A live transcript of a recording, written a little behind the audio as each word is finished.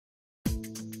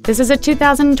This is a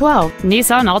 2012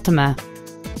 Nissan Altima.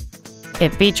 It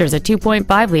features a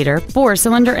 2.5-liter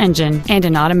four-cylinder engine and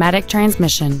an automatic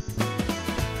transmission.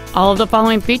 All of the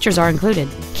following features are included: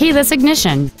 keyless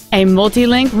ignition, a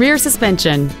multi-link rear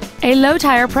suspension, a low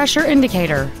tire pressure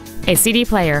indicator, a CD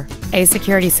player, a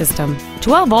security system,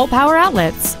 12-volt power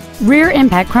outlets, rear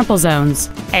impact crumple zones,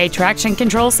 a traction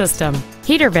control system,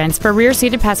 heater vents for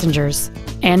rear-seated passengers,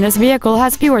 and this vehicle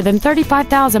has fewer than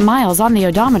 35,000 miles on the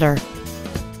odometer.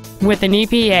 With an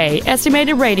EPA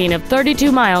estimated rating of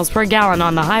 32 miles per gallon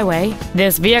on the highway,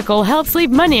 this vehicle helps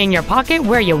leave money in your pocket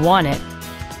where you want it.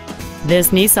 This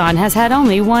Nissan has had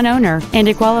only one owner, and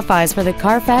it qualifies for the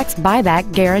Carfax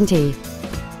buyback guarantee.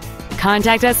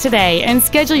 Contact us today and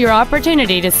schedule your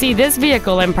opportunity to see this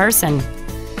vehicle in person.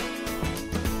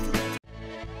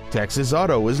 Texas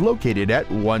Auto is located at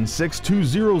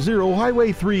 16200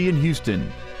 Highway 3 in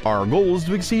Houston. Our goal is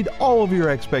to exceed all of your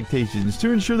expectations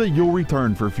to ensure that you'll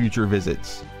return for future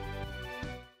visits.